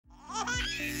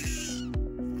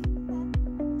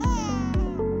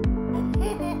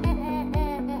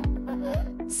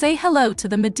Say hello to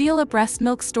the Medela Breast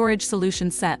Milk Storage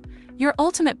Solution Set, your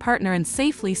ultimate partner in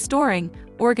safely storing,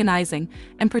 organizing,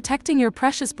 and protecting your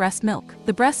precious breast milk.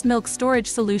 The Breast Milk Storage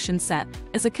Solution Set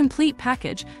is a complete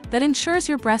package that ensures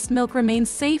your breast milk remains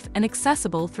safe and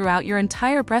accessible throughout your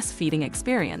entire breastfeeding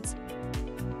experience.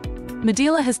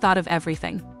 Medela has thought of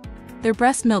everything. Their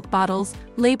breast milk bottles,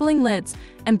 labeling lids,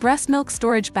 and breast milk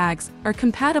storage bags are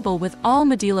compatible with all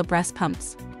Medela breast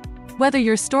pumps. Whether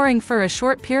you're storing for a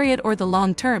short period or the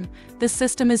long term, this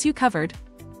system is you covered.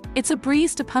 It's a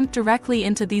breeze to pump directly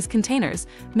into these containers,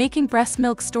 making breast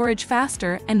milk storage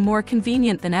faster and more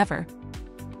convenient than ever.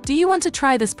 Do you want to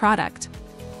try this product?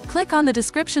 Click on the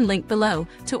description link below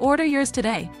to order yours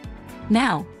today.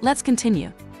 Now, let's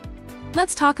continue.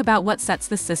 Let's talk about what sets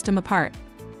this system apart.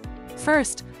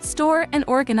 First, Store and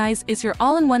Organize is your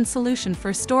all-in-one solution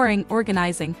for storing,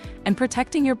 organizing, and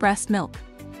protecting your breast milk.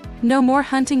 No more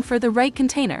hunting for the right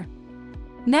container.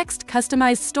 Next,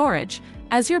 Customized Storage.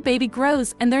 As your baby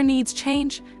grows and their needs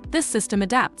change, this system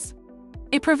adapts.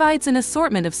 It provides an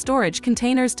assortment of storage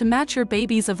containers to match your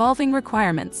baby's evolving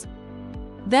requirements.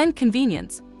 Then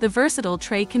Convenience. The versatile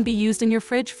tray can be used in your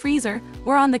fridge, freezer,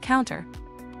 or on the counter.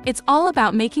 It's all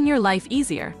about making your life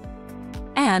easier.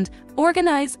 And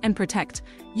Organize and Protect.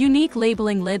 Unique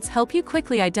labeling lids help you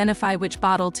quickly identify which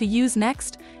bottle to use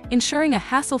next, ensuring a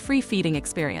hassle-free feeding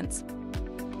experience.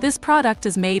 This product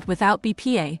is made without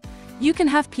BPA. You can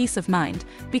have peace of mind,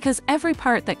 because every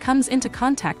part that comes into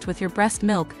contact with your breast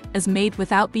milk is made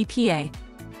without BPA.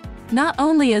 Not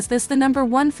only is this the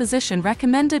 #1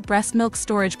 physician-recommended breast milk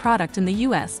storage product in the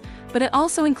US, but it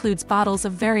also includes bottles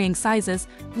of varying sizes,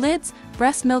 lids,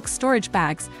 breast milk storage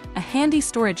bags, a handy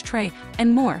storage tray,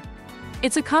 and more.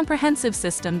 It's a comprehensive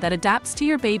system that adapts to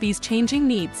your baby's changing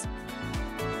needs.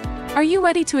 Are you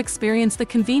ready to experience the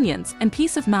convenience and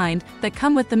peace of mind that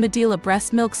come with the Medela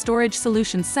Breast Milk Storage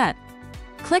Solution Set?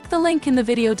 Click the link in the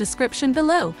video description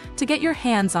below to get your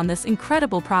hands on this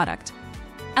incredible product.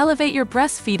 Elevate your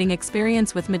breastfeeding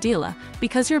experience with Medela,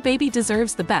 because your baby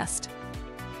deserves the best.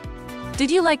 Did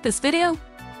you like this video?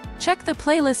 Check the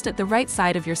playlist at the right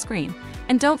side of your screen,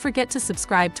 and don't forget to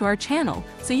subscribe to our channel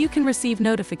so you can receive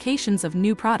notifications of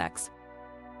new products.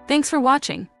 Thanks for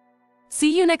watching.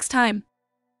 See you next time.